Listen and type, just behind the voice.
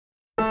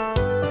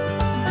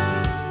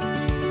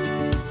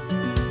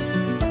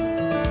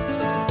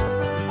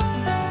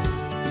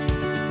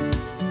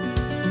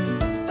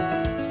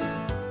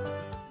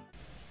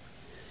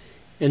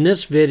In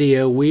this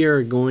video, we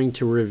are going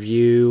to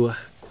review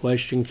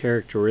question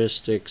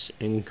characteristics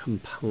and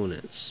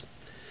components.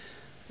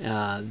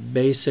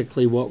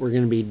 Basically, what we're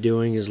going to be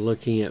doing is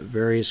looking at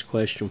various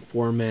question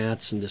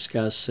formats and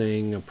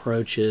discussing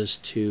approaches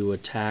to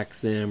attack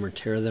them or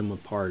tear them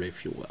apart,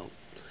 if you will.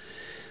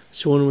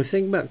 So when we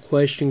think about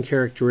question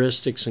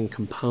characteristics and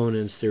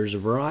components, there's a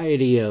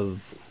variety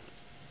of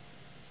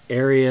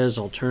areas,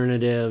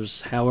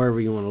 alternatives, however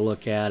you want to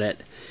look at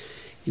it.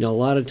 You know, a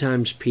lot of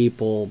times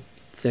people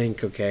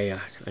think, okay,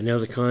 I know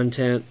the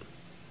content,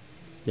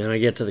 then I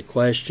get to the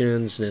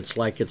questions, and it's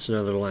like it's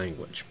another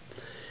language.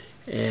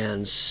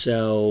 And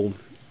so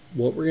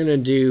what we're going to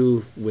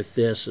do with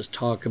this is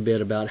talk a bit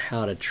about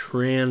how to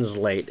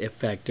translate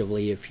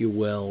effectively, if you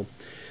will,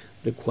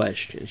 the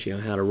questions. You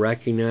know, how to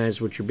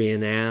recognize what you're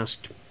being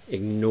asked,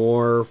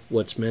 ignore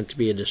what's meant to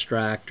be a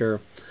distractor,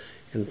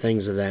 and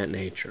things of that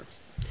nature.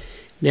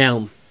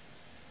 Now,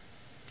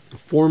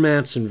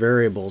 formats and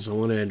variables, I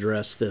want to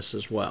address this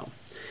as well.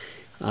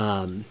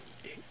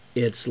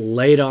 It's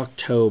late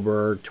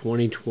October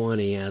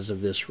 2020 as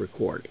of this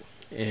recording,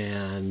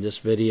 and this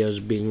video is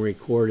being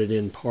recorded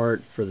in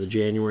part for the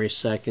January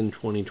 2nd,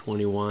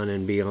 2021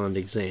 and beyond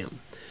exam.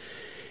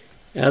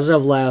 As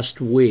of last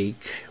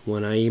week,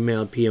 when I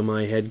emailed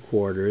PMI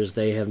headquarters,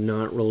 they have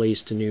not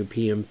released a new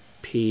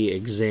PMP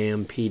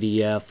Exam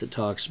PDF that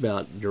talks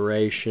about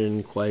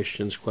duration,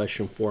 questions,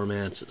 question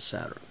formats,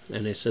 etc.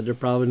 And they said they're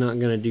probably not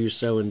going to do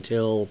so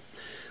until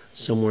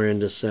somewhere in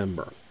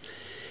December.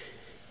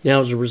 Now,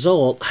 as a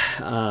result,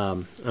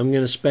 I'm going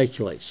to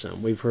speculate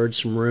some. We've heard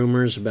some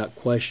rumors about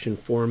question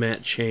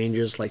format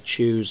changes, like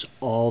choose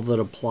all that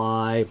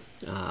apply,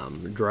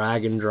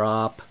 drag and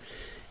drop,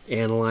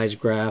 analyze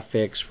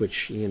graphics,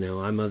 which, you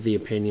know, I'm of the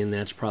opinion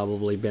that's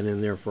probably been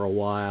in there for a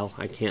while.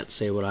 I can't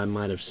say what I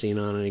might have seen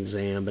on an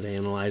exam, but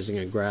analyzing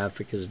a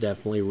graphic is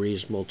definitely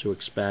reasonable to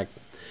expect.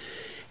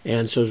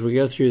 And so as we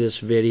go through this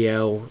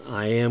video,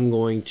 I am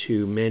going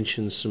to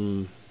mention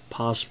some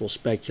possible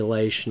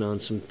speculation on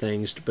some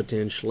things to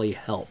potentially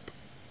help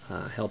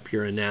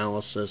your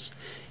analysis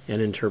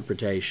and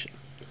interpretation.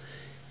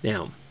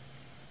 Now,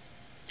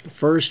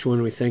 first,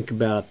 when we think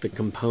about the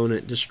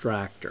component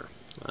distractor,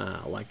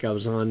 like I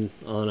was on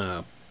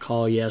a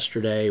call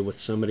yesterday with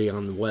somebody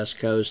on the West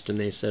Coast, and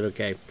they said,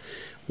 okay,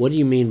 what do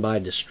you mean by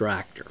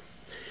distractor?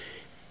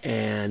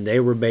 And they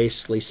were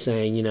basically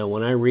saying, you know,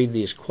 when I read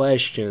these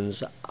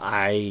questions,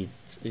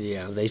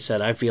 they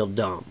said, I feel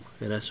dumb.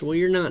 And I said, well,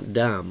 you're not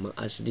dumb.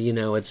 I said, you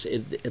know,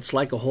 it's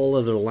like a whole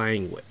other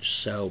language.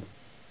 So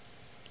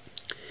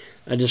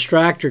a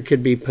distractor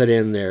could be put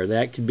in there.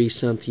 That could be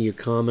something you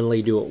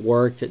commonly do at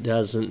work that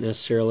doesn't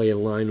necessarily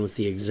align with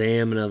the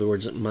exam. In other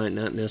words, it might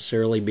not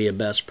necessarily be a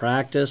best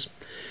practice.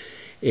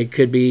 It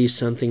could be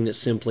something that's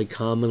simply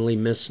commonly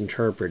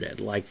misinterpreted,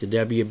 like the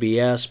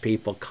WBS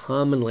people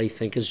commonly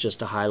think is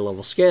just a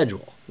high-level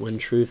schedule, when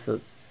truth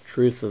of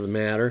the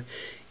matter,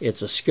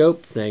 it's a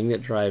scope thing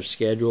that drives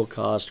schedule,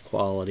 cost,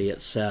 quality,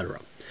 etc.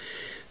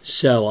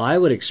 So I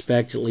would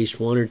expect at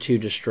least one or two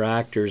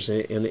distractors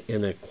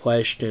in a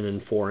question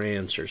and four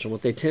answers. And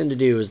what they tend to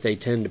do is they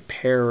tend to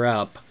pair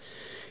up,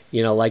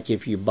 you know, like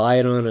if you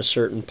bite on a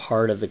certain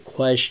part of the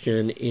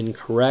question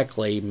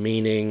incorrectly,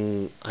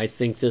 meaning I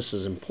think this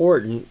is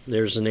important,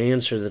 there's an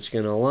answer that's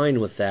going to align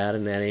with that,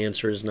 and that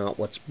answer is not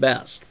what's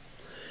best.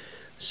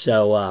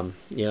 So,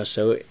 you know,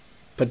 so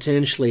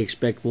potentially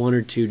expect one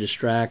or two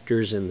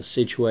distractors in the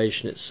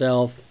situation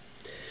itself,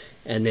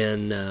 and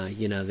then,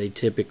 you know, they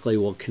typically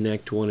will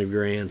connect to one of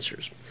your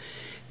answers.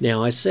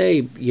 Now, I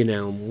say, you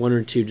know, one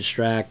or two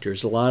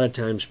distractors. A lot of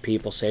times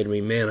people say to me,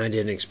 man, I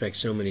didn't expect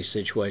so many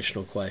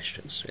situational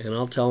questions. And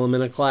I'll tell them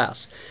in a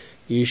class,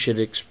 you should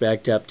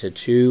expect up to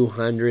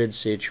 200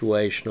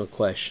 situational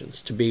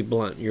questions. To be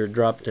blunt, you're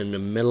dropped in the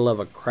middle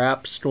of a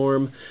crap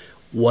storm.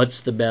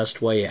 What's the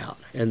best way out?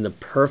 And the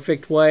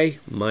perfect way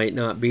might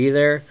not be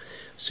there.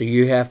 So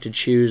you have to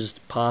choose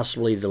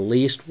possibly the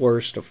least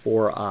worst of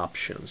four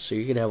options. So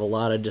you could have a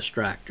lot of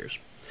distractors.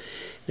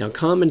 Now,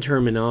 common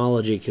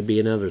terminology could be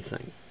another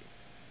thing.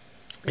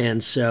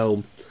 And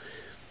so,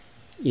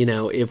 you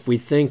know, if we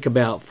think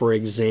about, for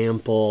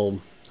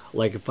example,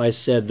 like if I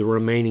said the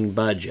remaining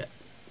budget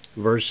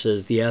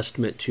versus the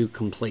estimate to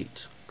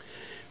complete.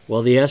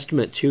 Well, the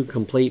estimate to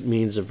complete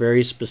means a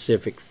very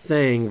specific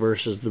thing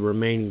versus the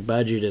remaining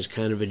budget is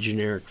kind of a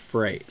generic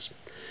phrase.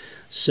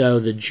 So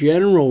the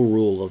general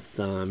rule of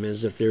thumb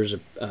is if there's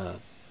a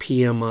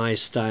PMI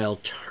style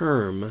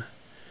term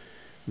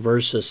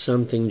versus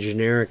something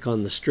generic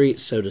on the street,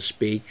 so to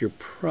speak, you're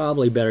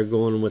probably better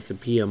going with the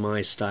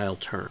PMI style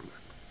term.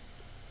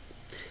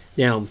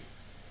 Now,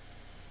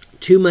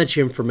 too much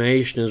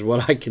information is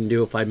what I can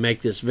do if I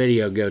make this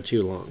video go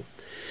too long.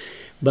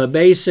 But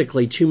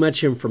basically, too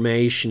much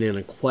information in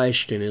a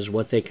question is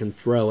what they can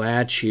throw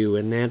at you,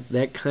 and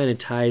that kind of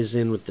ties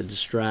in with the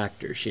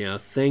distractors, you know,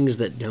 things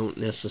that don't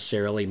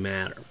necessarily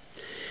matter.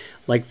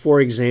 Like, for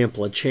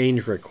example, a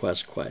change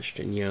request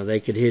question. You know, they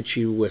could hit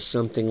you with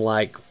something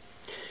like,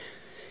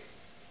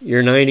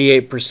 You're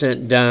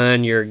 98%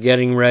 done, you're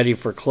getting ready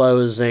for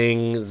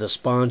closing, the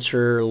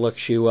sponsor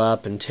looks you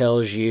up and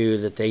tells you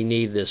that they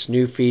need this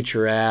new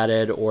feature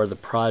added, or the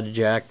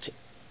project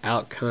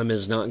outcome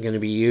is not going to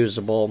be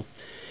usable,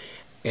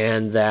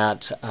 and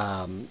that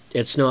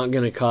it's not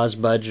going to cause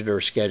budget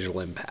or schedule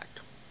impact.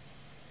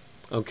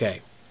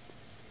 Okay.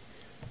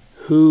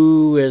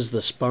 Who is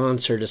the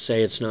sponsor to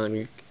say it's not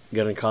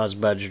going to cause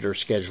budget or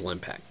schedule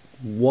impact?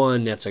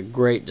 One, that's a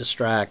great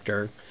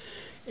distractor.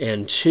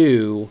 And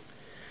two,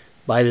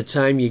 by the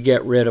time you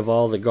get rid of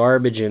all the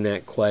garbage in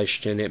that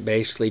question, it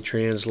basically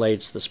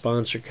translates the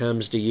sponsor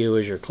comes to you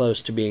as you're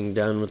close to being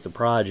done with the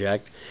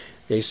project.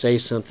 They say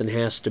something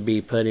has to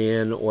be put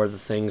in, or the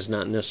thing's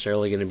not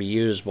necessarily going to be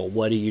usable.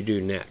 What do you do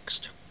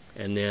next?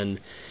 And then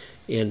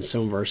in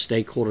some of our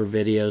stakeholder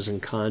videos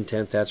and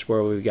content, that's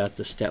where we've got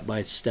the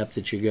step-by-step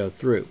that you go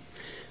through.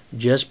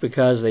 Just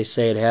because they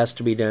say it has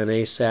to be done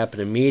ASAP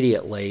and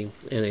immediately,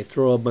 and they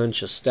throw a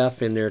bunch of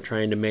stuff in there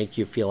trying to make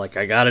you feel like,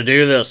 I got to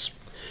do this,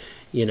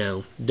 you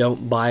know,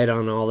 don't bite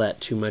on all that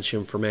too much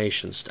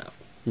information stuff.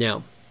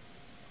 Now,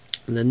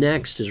 the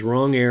next is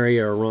wrong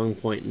area or wrong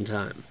point in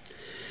time.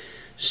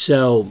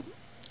 So,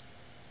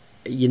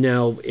 you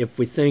know, if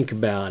we think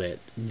about it,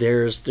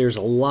 there's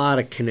a lot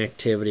of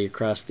connectivity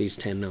across these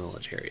 10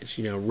 knowledge areas.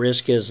 You know,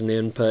 risk is an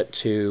input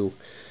to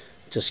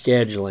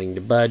scheduling,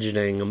 to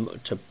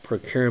budgeting, to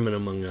procurement,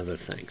 among other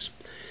things.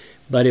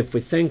 But if we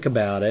think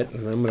about it,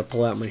 and I'm going to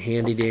pull out my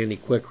handy-dandy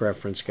quick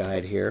reference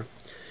guide here,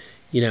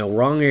 you know,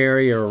 wrong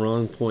area or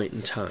wrong point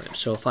in time.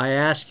 So if I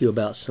ask you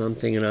about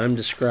something and I'm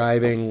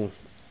describing,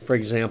 for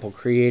example,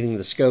 creating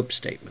the scope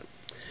statement.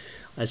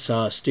 I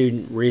saw a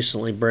student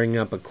recently bring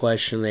up a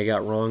question they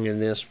got wrong in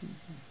this.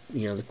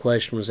 You know, the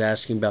question was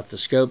asking about the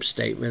scope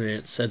statement, and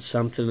it said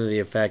something to the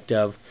effect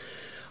of,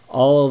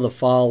 all of the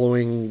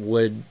following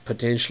would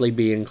potentially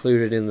be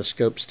included in the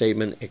scope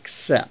statement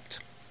except,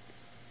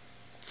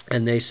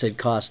 and they said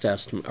cost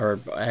estimate, or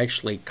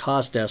actually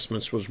cost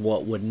estimates was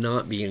what would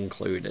not be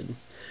included,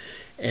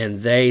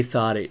 and they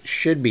thought it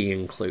should be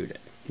included.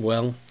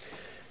 Well,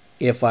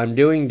 if I'm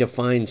doing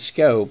defined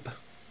scope,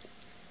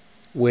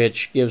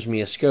 which gives me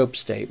a scope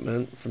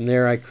statement, from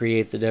there I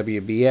create the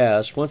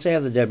WBS. Once I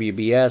have the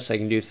WBS, I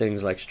can do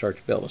things like start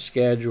to build a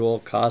schedule,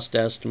 cost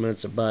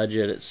estimates, a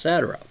budget,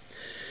 etc.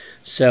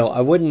 So I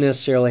wouldn't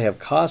necessarily have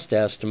cost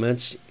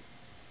estimates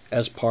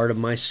as part of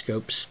my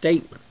scope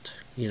statement.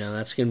 You know,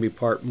 that's going to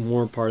be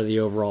more part of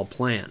the overall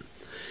plan.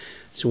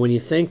 So when you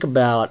think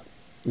about,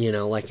 you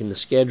know, like in the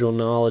schedule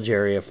knowledge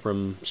area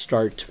from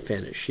start to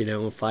finish, you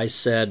know, if I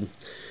said,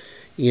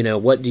 you know,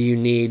 what do you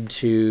need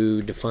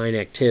to define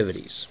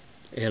activities?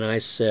 And I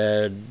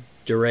said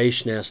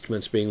duration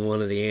estimates being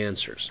one of the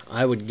answers,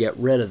 I would get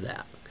rid of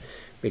that.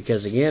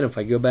 Because again, if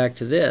I go back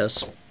to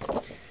this,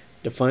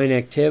 define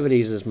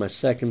activities is my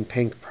second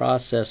pink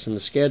process in the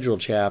schedule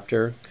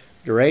chapter.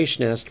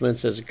 Duration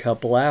estimates is a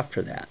couple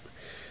after that.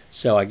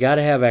 So I got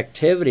to have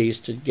activities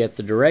to get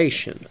the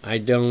duration. I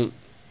don't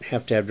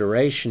have to have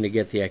duration to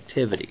get the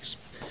activities.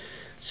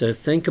 So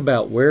think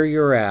about where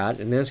you're at,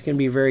 and that's going to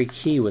be very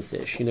key with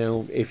this. You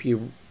know, if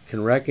you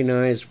can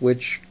recognize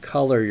which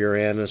color you're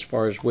in as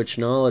far as which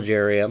knowledge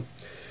area,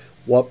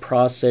 what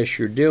process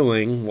you're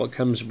doing, what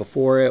comes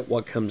before it,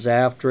 what comes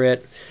after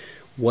it,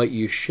 what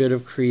you should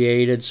have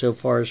created so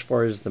far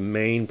as the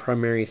main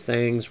primary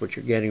things, what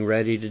you're getting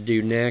ready to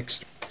do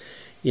next,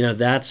 you know,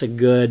 that's a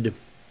good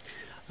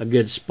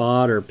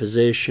spot or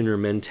position or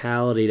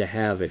mentality to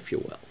have, if you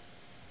will.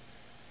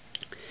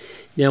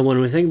 Now,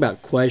 when we think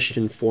about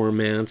question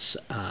formats,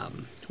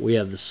 we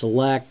have the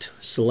select,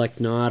 select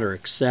not, or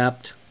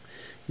accept.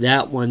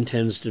 That one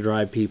tends to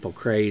drive people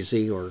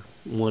crazy or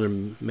want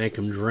to make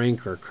them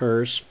drink or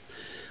curse.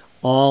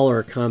 All or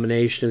a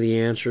combination of the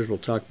answers. We'll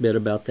talk a bit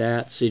about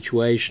that.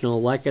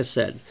 Situational. Like I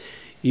said,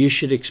 you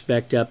should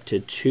expect up to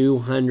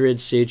 200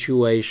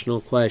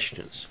 situational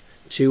questions.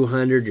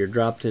 200, you're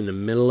dropped in the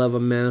middle of a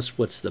mess.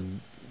 What's the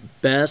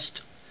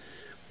best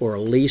or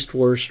least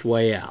worst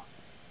way out?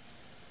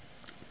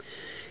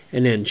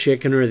 And then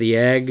chicken or the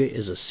egg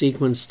is a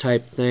sequence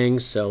type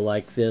thing. So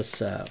like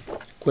this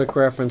quick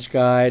reference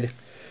guide,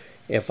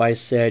 if I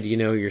said, you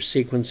know, your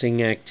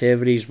sequencing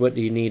activities, what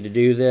do you need to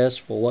do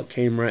this? Well, what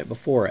came right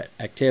before it?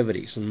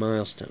 Activities and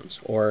milestones.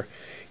 Or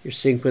your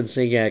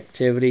sequencing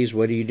activities,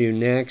 what do you do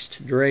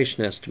next?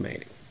 Duration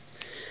estimating.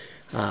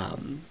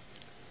 And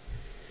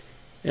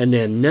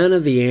then none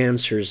of the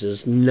answers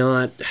is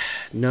not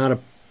a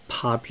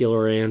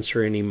popular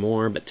answer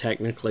anymore, but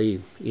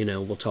technically, you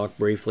know, we'll talk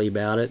briefly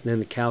about it. And then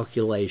the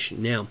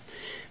calculation. Now,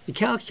 the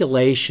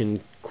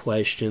calculation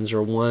questions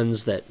are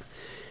ones that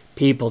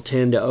people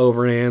tend to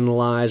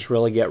overanalyze,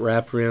 really get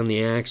wrapped around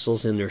the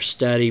axles in their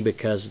study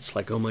because it's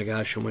like, oh my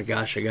gosh, I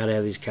got to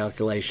have these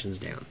calculations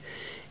down.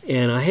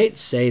 And I hate to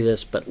say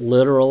this, but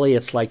literally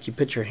it's like you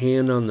put your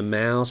hand on the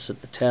mouse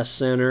at the test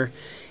center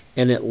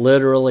and it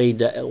literally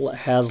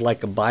has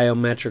like a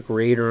biometric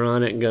reader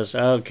on it and goes,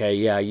 okay,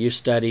 yeah, you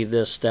studied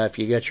this stuff,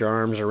 you got your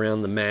arms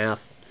around the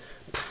math,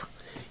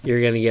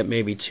 you're going to get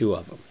maybe 2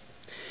 of them.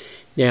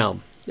 Now,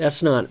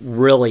 That's not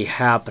really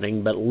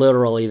happening, but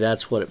literally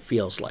that's what it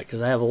feels like.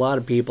 Because I have a lot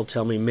of people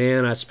tell me,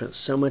 man, I spent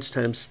so much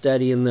time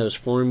studying those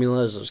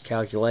formulas, those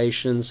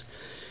calculations,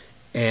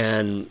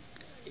 and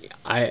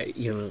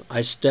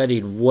I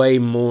studied way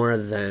more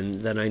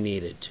than I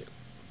needed to.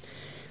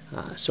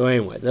 So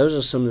anyway, those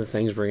are some of the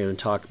things we're going to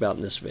talk about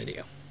in this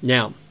video.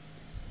 Now,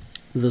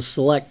 the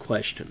select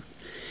question.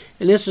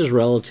 And this is a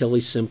relatively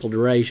simple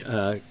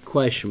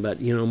question, but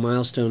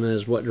milestone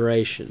is what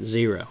duration?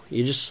 0.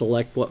 You just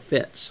select what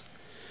fits.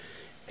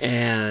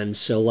 And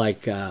so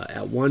like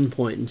at one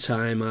point in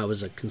time, I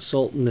was a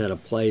consultant at a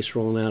place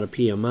rolling out a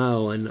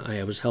PMO, and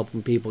I was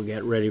helping people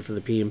get ready for the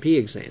PMP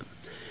exam.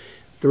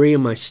 3 of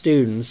my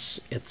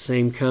students at the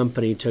same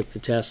company took the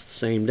test the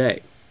same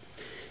day.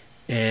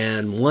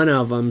 And one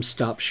of them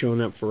stopped showing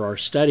up for our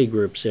study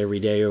groups every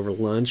day over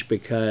lunch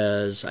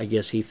because I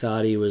guess he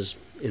thought he was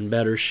in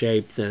better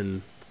shape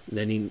than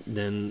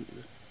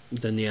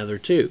the other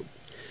 2.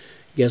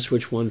 Guess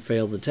which one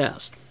failed the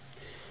test?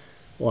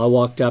 Well, I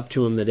walked up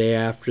to him the day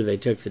after they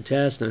took the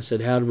test, and I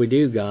said, "How did we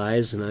do,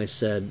 guys?" And I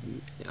said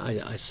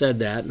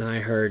that, and I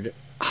heard,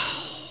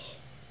 "Oh."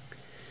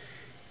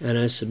 And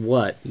I said,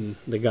 "What?" And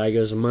the guy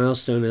goes, "A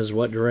milestone is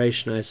what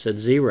duration?" I said,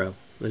 0.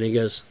 And he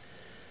goes,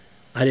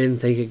 "I didn't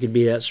think it could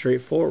be that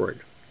straightforward."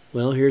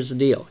 Well, here's the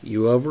deal.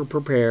 You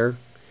over-prepare.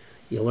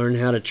 You learn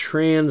how to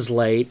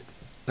translate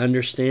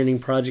understanding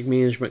project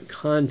management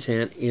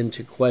content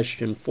into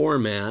question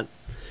format,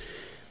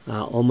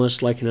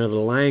 almost like another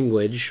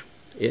language.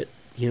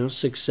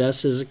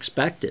 Success is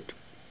expected.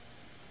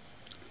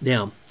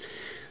 Now,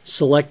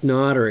 select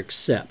not or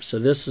accept. So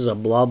this is a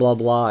blah, blah,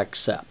 blah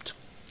accept.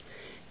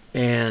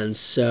 And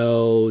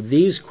so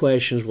these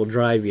questions will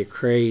drive you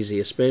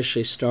crazy,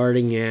 especially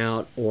starting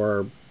out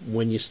or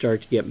when you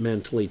start to get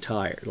mentally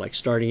tired. Like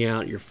starting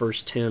out your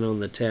first 10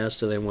 on the test,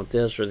 do they want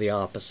this or the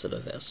opposite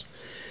of this?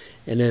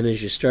 And then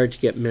as you start to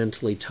get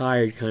mentally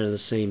tired, kind of the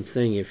same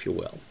thing, if you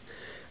will.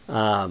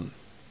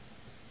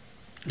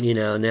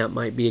 And that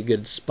might be a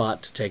good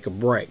spot to take a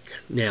break.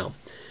 Now,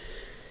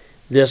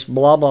 this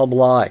blah, blah,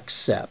 blah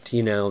except,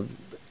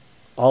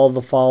 all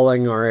the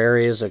following are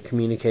areas of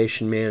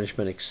communication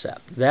management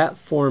except. That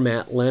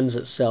format lends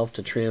itself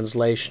to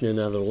translation in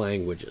other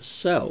languages.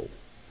 So,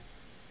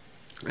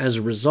 as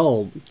a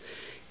result,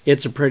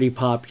 it's a pretty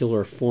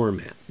popular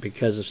format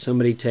because if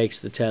somebody takes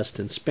the test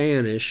in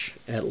Spanish,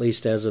 at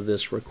least as of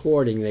this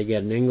recording, they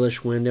get an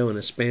English window and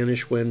a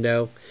Spanish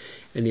window,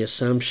 and the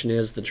assumption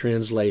is the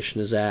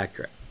translation is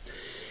accurate.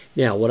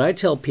 Now, what I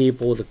tell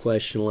people with a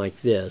question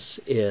like this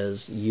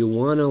is you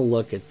want to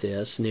look at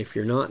this, and if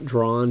you're not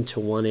drawn to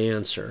one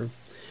answer,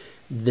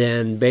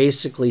 then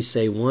basically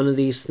say one of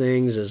these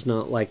things is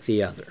not like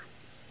the other.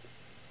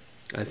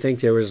 I think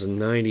there was a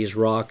 90s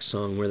rock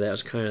song where that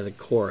was kind of the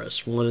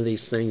chorus. One of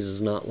these things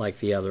is not like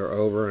the other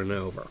over and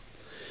over.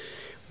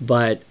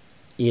 But,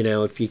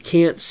 if you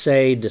can't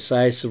say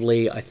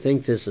decisively, I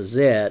think this is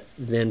it,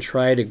 then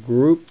try to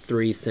group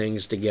 3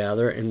 things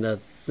together, and the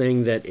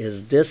thing that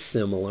is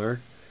dissimilar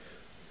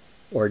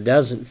or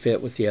doesn't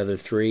fit with the other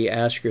 3,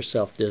 ask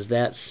yourself, does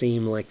that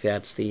seem like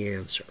that's the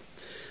answer?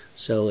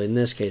 So in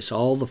this case,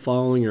 all the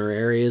following are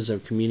areas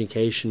of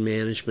communication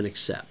management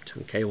except.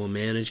 Okay, well,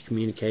 manage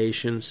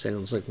communication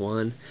sounds like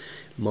 1.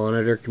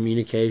 Monitor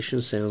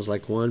communication sounds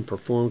like 1.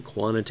 Perform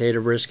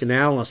quantitative risk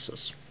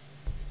analysis.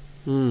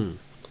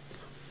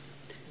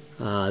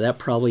 That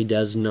probably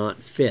does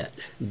not fit.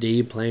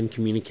 D, plan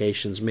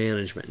communications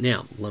management.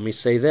 Now, let me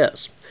say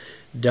this.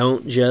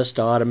 Don't just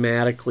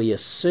automatically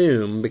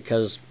assume,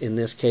 because in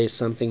this case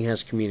something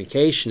has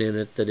communication in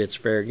it, that it's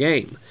fair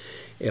game.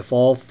 If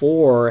all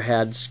 4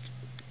 had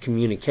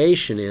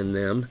communication in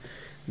them,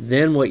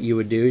 then what you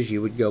would do is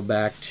you would go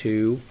back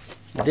to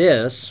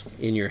this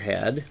in your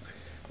head.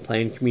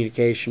 Plan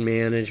communication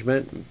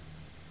management,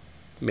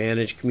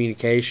 manage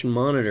communication,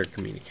 monitor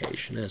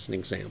communication as an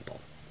example.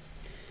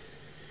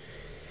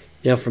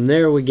 Now from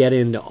there we get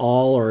into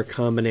all or a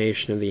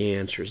combination of the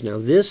answers. Now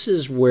this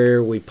is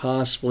where we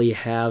possibly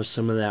have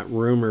some of that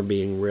rumor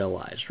being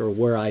realized, or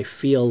where I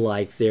feel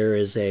like there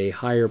is a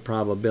higher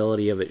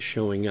probability of it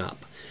showing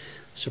up.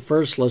 So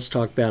first let's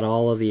talk about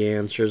all of the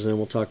answers, and then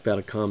we'll talk about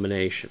a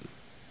combination.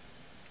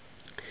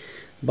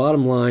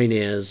 Bottom line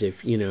is,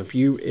 if you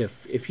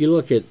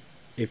look at,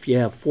 if you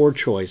have 4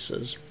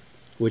 choices,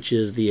 which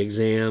is the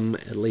exam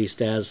at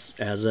least as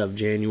of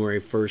January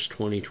 1st,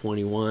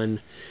 2021,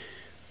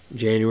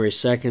 January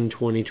 2nd,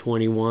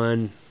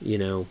 2021,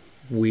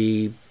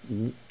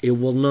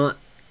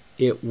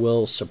 it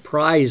will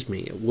surprise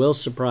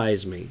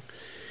me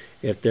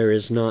if there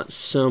is not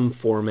some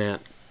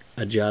format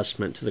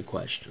adjustment to the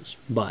questions.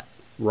 But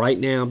right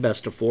now,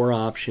 best of 4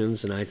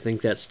 options, and I think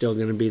that's still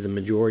going to be the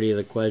majority of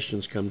the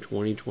questions come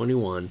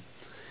 2021.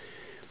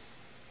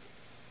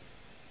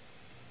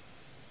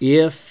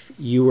 If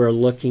you are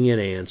looking at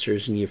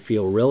answers and you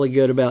feel really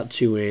good about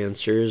 2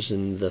 answers,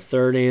 and the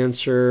 3rd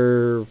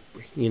answer,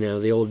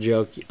 the old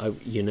joke, I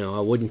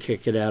wouldn't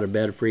kick it out of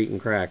bed for eating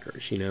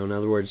crackers. In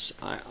other words,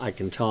 I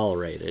can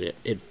tolerate it.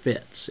 It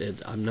fits.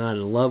 I'm not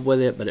in love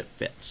with it, but it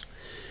fits.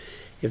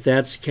 If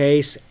that's the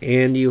case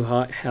and you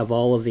have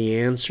all of the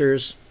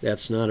answers,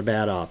 that's not a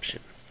bad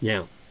option.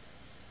 Now,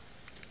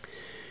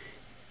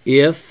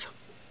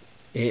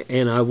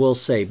 and I will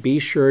say, be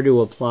sure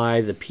to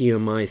apply the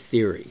PMI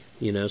theory.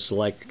 You know, so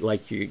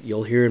like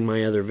you'll hear in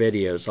my other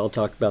videos, I'll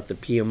talk about the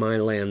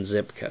PMI land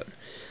zip code.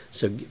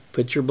 So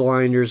put your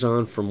blinders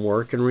on from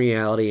work and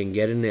reality and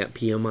get in that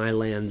PMI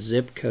land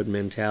zip code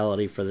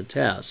mentality for the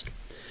test.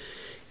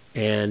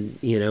 And,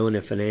 you know, and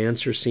if an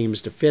answer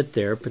seems to fit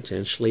there,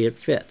 potentially it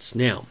fits.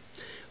 Now,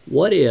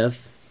 what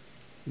if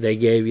they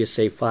gave you,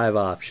 say, 5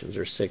 options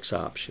or 6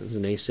 options,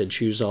 and they said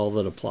choose all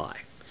that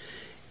apply?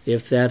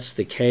 If that's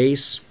the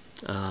case,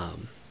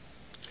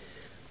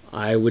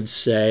 I would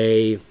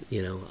say,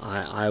 you know,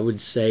 I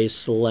would say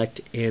select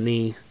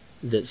any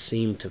that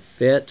seem to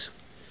fit,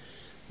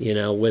 you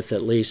know, with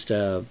at least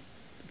a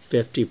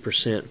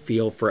 50%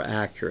 feel for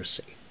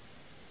accuracy.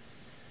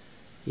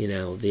 You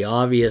know, the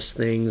obvious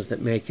things that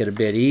make it a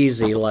bit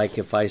easy, like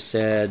if I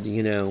said,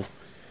 you know,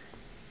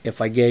 if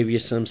I gave you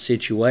some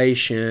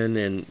situation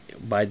and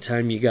by the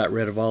time you got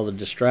rid of all the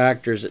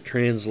distractors, it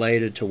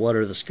translated to what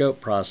are the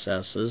scope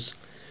processes,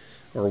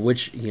 or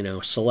which, you know,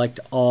 select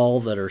all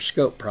that are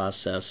scope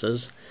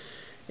processes.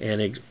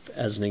 And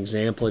as an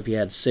example, if you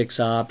had 6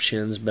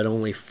 options, but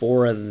only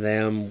 4 of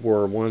them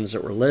were ones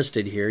that were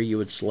listed here, you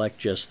would select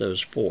just those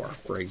 4,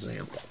 for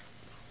example.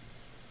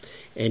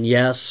 And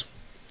yes,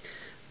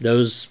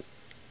 those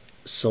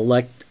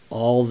select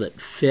all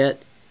that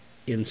fit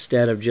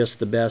instead of just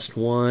the best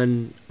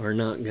one are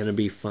not going to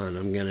be fun,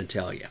 I'm going to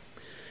tell you.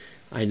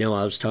 I know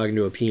I was talking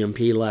to a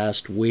PMP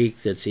last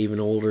week that's even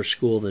older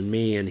school than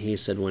me, and he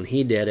said when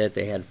he did it,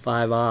 they had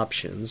 5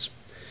 options,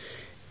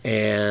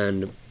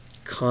 and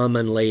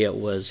commonly it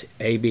was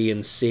A, B,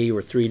 and C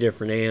were 3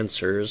 different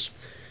answers.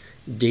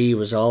 D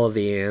was all of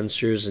the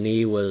answers, and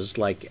E was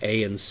like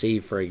A and C,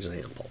 for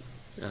example.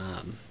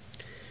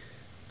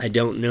 I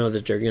don't know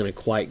that they're going to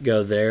quite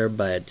go there,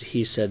 but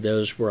he said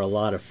those were a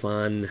lot of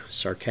fun,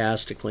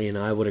 sarcastically, and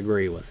I would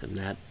agree with him.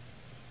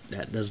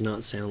 That does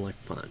not sound like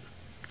fun.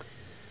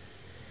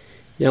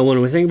 Now,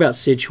 when we think about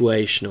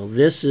situational,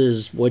 this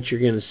is what you're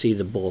going to see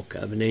the bulk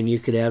of, and then you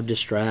could have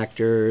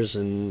distractors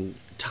and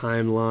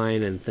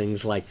timeline and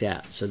things like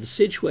that. So the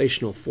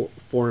situational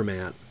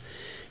format,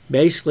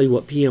 basically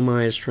what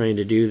PMI is trying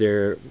to do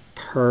there,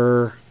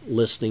 per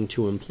listening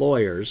to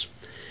employers,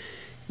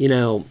 you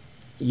know,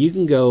 you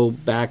can go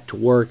back to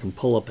work and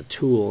pull up a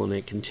tool and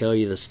it can tell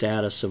you the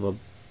status of a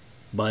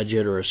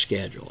budget or a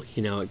schedule.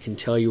 You know, it can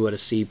tell you what a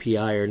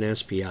CPI or an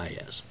SPI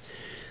is.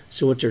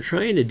 So what they're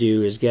trying to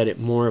do is get it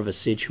more of a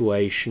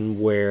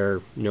situation where,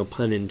 no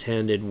pun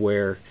intended,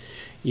 where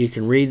you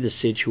can read the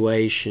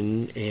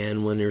situation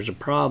and when there's a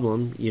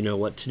problem, you know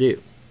what to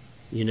do.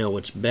 You know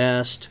what's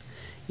best,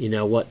 you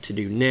know what to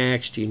do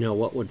next, you know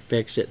what would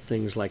fix it,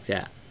 things like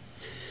that.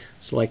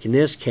 So like in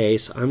this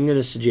case, I'm going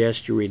to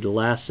suggest you read the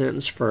last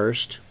sentence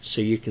first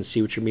so you can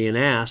see what you're being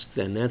asked,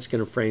 then that's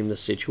going to frame the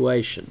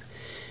situation.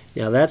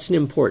 Now that's an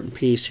important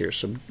piece here,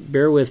 so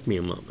bear with me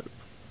a moment.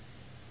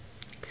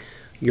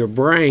 Your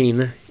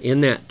brain in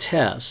that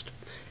test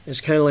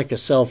is kind of like a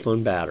cell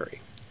phone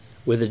battery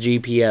with a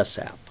GPS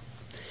app.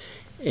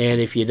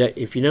 And if you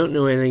don't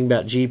know anything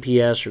about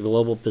GPS or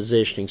global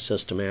positioning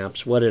system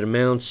apps, what it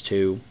amounts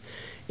to,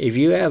 if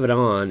you have it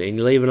on and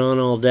you leave it on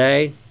all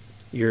day,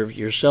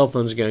 your cell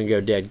phone's going to go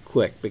dead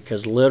quick,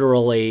 because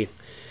literally,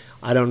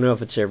 I don't know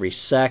if it's every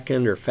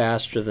second or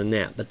faster than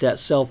that, but that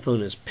cell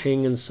phone is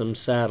pinging some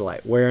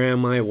satellite. Where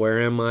am I?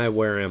 Where am I?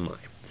 Where am I?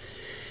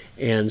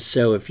 And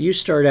so if you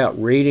start out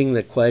reading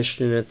the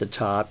question at the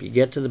top, you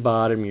get to the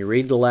bottom, you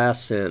read the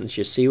last sentence,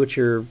 you see what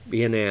you're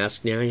being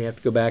asked, now you have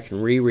to go back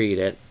and reread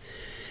it.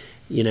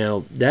 You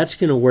know, that's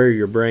going to wear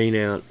your brain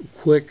out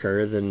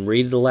quicker than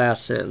read the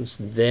last sentence,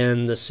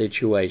 then the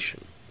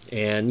situation.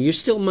 And you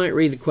still might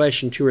read the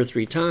question 2 or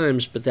 3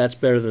 times, but that's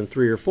better than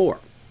 3 or 4.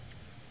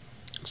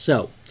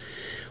 So,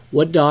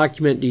 what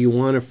document do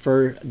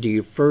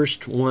you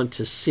first want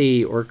to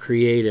see or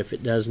create if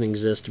it doesn't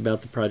exist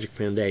about the project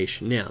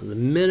foundation? Now, the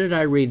minute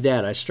I read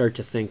that, I start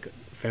to think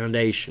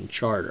foundation,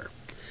 charter,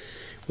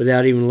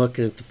 without even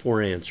looking at the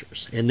 4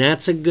 answers. And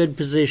that's a good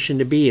position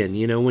to be in.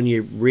 You know, when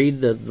you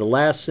read the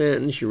last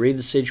sentence, you read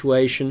the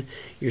situation,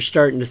 you're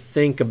starting to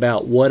think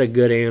about what a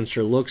good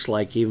answer looks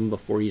like even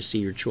before you see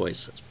your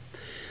choices.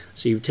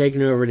 So you've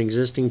taken over an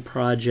existing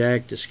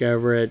project,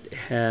 discover it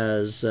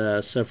has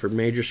suffered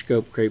major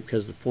scope creep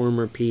because the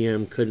former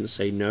PM couldn't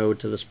say no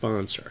to the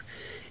sponsor,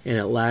 and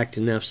it lacked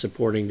enough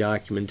supporting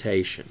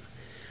documentation.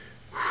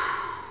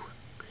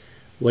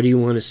 What do you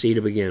want to see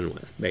to begin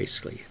with,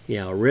 basically?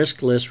 Yeah, a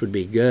risk list would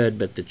be good,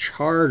 but the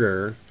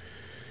charter,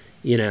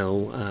 you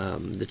know,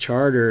 the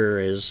charter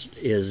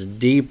is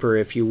deeper,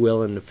 if you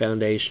will, in the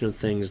foundation of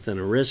things than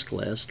a risk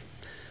list.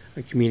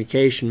 A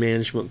communication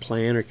management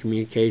plan or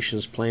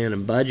communications plan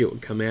and budget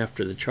would come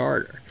after the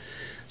charter.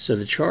 So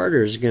the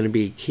charter is going to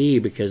be key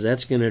because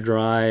that's going to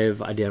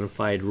drive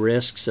identified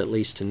risks, at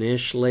least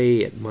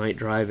initially. It might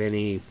drive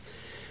any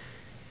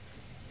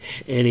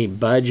any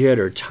budget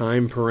or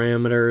time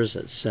parameters,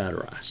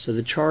 etc. So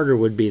the charter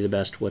would be the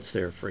best what's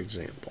there, for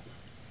example.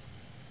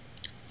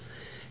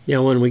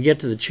 Now when we get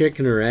to the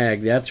chicken or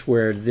egg, that's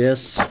where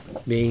this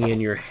being in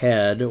your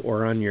head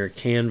or on your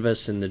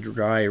canvas in the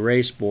dry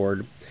erase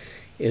board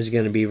is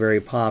going to be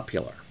very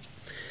popular.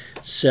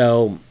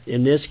 So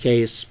in this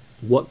case,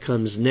 what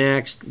comes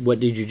next, what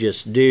did you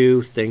just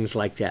do, things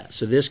like that.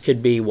 So this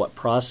could be what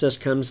process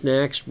comes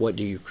next, what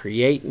do you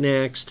create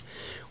next,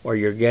 or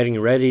you're getting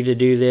ready to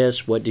do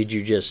this, what did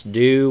you just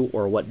do,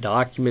 or what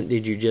document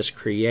did you just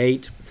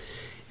create.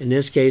 In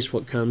this case,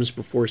 what comes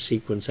before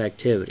sequence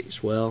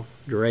activities? Well,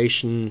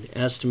 duration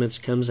estimates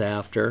comes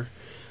after.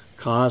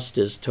 Cost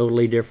is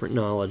totally different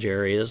knowledge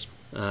areas.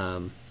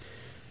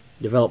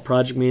 Develop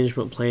project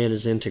management plan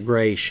is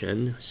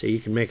integration, so you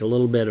can make a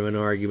little bit of an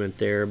argument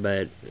there,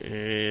 but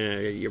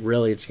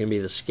really it's going to be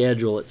the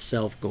schedule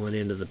itself going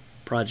into the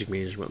project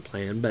management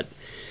plan.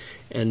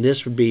 And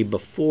this would be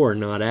before,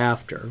 not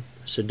after.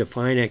 So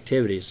define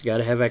activities. Got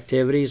to have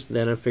activities,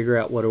 then I figure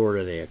out what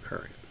order they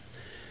occur in.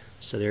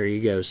 So there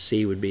you go.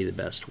 C would be the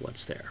best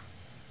what's there.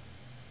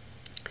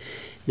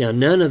 Now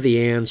none of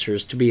the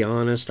answers, to be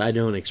honest, I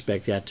don't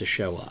expect that to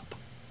show up.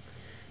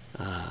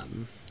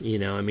 You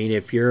know, I mean,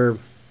 if you're,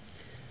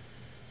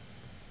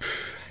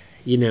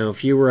 you know,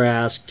 if you were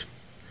asked,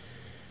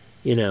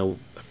 you know,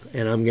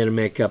 and I'm going to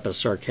make up a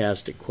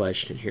sarcastic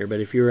question here, but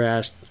if you were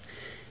asked,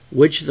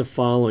 which of the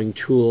following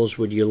tools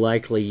would you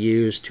likely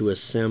use to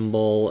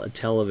assemble a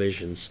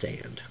television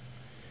stand?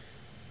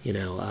 You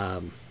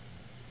know,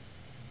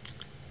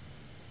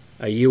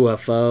 a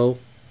UFO,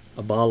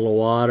 a bottle of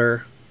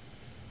water,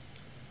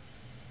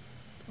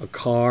 a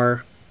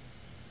car,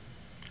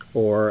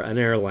 or an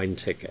airline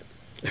ticket.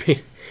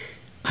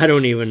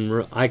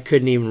 I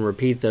couldn't even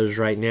repeat those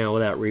right now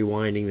without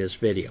rewinding this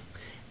video.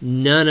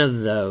 None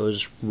of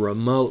those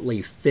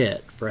remotely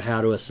fit for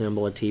how to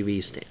assemble a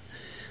TV stand.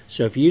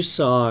 So if you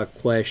saw a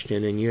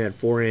question and you had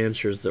 4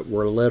 answers that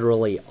were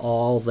literally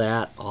all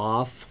that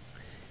off,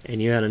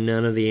 and you had a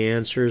none of the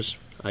answers,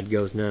 I'd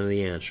go with none of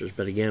the answers.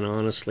 But again,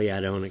 honestly, I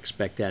don't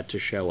expect that to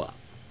show up.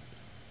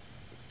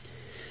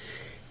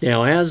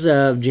 Now, as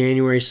of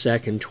January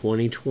 2nd,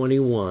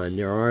 2021,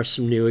 there are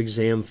some new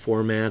exam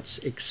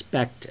formats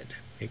expected.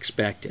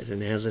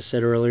 And as I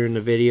said earlier in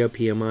the video,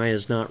 PMI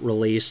has not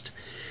released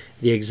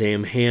the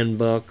exam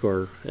handbook,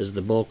 or as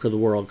the bulk of the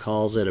world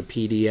calls it, a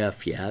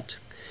PDF yet.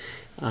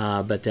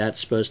 But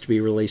that's supposed to be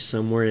released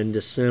somewhere in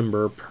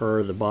December,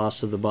 per the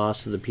boss of the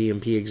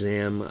PMP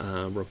exam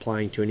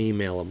replying to an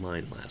email of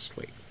mine last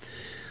week.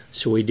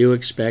 So we do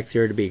expect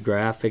there to be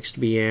graphics to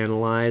be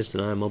analyzed,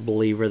 and I'm a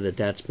believer that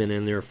that's been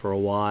in there for a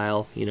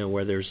while, you know,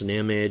 where there's an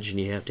image and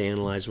you have to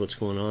analyze what's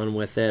going on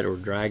with it or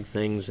drag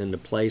things into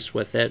place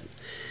with it.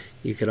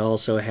 You could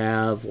also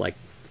have, like,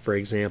 for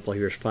example,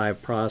 here's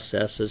 5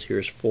 processes,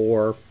 here's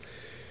 4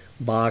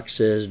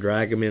 boxes,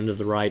 drag them into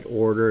the right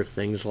order,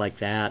 things like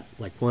that.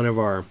 Like one of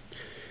our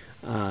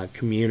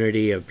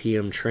community of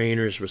PM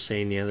trainers was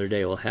saying the other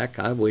day, well, heck,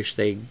 I wish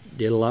they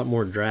did a lot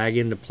more drag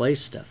into place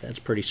stuff. That's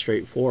pretty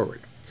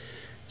straightforward.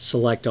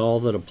 Select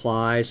all that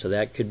apply, so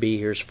that could be,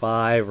 here's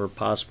 5 or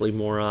possibly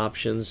more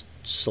options.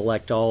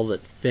 Select all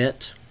that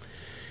fit,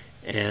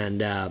 and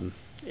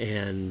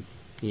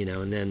you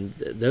know, and then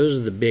those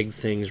are the big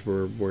things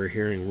we're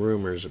hearing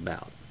rumors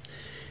about.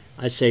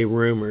 I say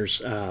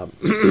rumors,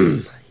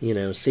 you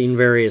know, seen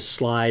various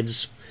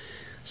slides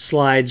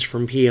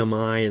from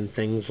PMI and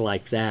things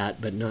like that,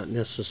 but not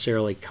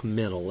necessarily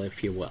committal,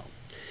 if you will.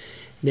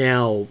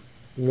 Now,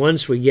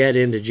 once we get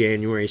into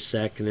January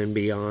 2nd and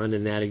beyond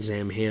and that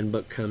exam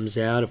handbook comes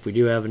out, if we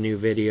do have a new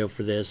video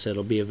for this,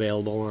 it'll be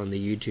available on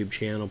the YouTube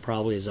channel,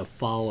 probably as a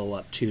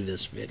follow-up to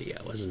this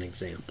video, as an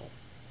example.